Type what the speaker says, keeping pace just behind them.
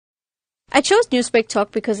I chose Newsbreak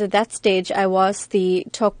Talk because at that stage I was the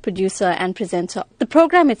talk producer and presenter. The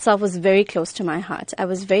program itself was very close to my heart. I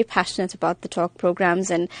was very passionate about the talk programs,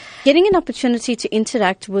 and getting an opportunity to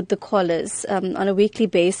interact with the callers on a weekly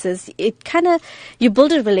basis, you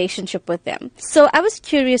build a relationship with them. So I was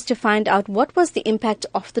curious to find out what was the impact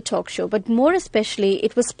of the talk show, but more especially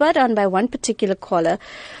it was spurred on by one particular caller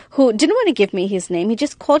who didn't want to give me his name. He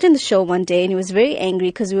just called in the show one day and he was very angry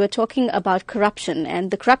because we were talking about corruption and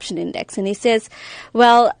the corruption index. And he says,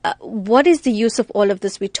 well, what is the use of all of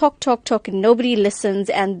this? We talk, and nobody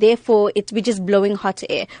listens, and therefore we're just blowing hot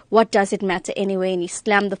air. What does it matter anyway? And he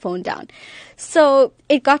slammed the phone down. So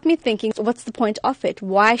it got me thinking, what's the point of it?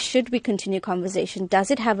 Why should we continue conversation?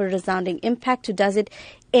 Does it have a resounding impact, or does it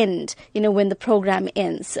end, when the program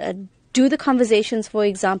ends? Do the conversations, for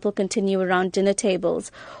example, continue around dinner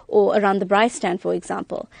tables or around the braai stand, for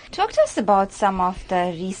example? Talk to us about some of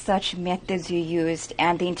the research methods you used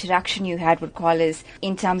and the interaction you had with callers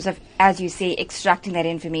in terms of, as you say, extracting that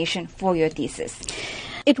information for your thesis.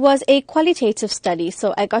 It was a qualitative study,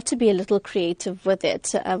 so I got to be a little creative with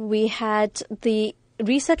it.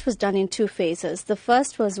 Research was done in two phases. The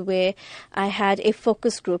first was where I had a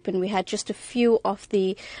focus group and we had just a few of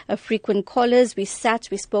the frequent callers. We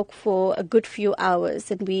spoke for a good few hours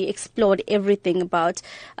and we explored everything about,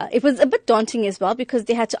 it was a bit daunting as well because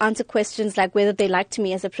they had to answer questions like whether they liked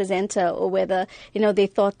me as a presenter or whether, they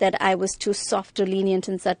thought that I was too soft or lenient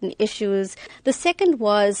in certain issues. The second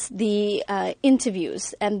was the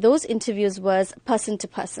interviews, and those interviews was person to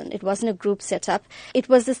person. It wasn't a group setup. It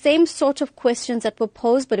was the same sort of questions that were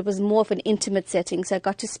posed, but it was more of an intimate setting. So I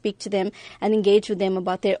got to speak to them and engage with them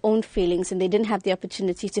about their own feelings, and they didn't have the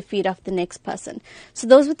opportunity to feed off the next person. So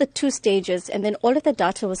those were the two stages, and then all of the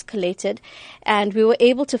data was collated and we were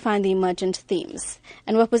able to find the emergent themes.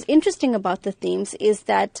 And what was interesting about the themes is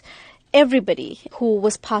that everybody who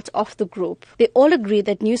was part of the group, they all agreed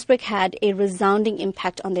that Newsbreak had a resounding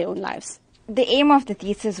impact on their own lives. The aim of the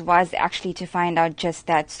thesis was actually to find out just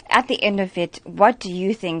that. At the end of it, what do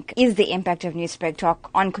you think is the impact of Newsbreak Talk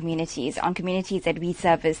on communities that we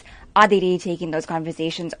service? Are they really taking those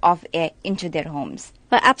conversations off air into their homes?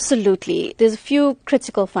 Well, absolutely. There's a few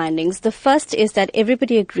critical findings. The first is that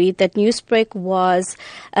everybody agreed that Newsbreak was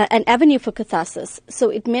an avenue for catharsis. So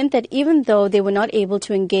it meant that even though they were not able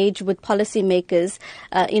to engage with policymakers,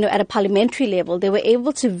 at a parliamentary level, they were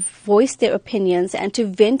able to voice their opinions and to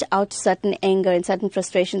vent out certain anger and certain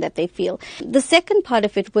frustration that they feel. The second part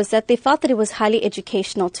of it was that they felt that it was highly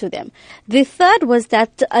educational to them. The third was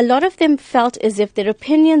that a lot of them felt as if their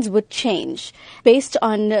opinions would change based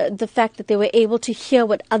on the fact that they were able to hear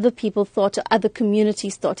what other people thought or other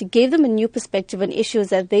communities thought. It gave them a new perspective on issues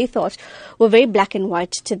that they thought were very black and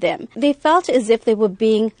white to them. They felt as if they were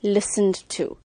being listened to.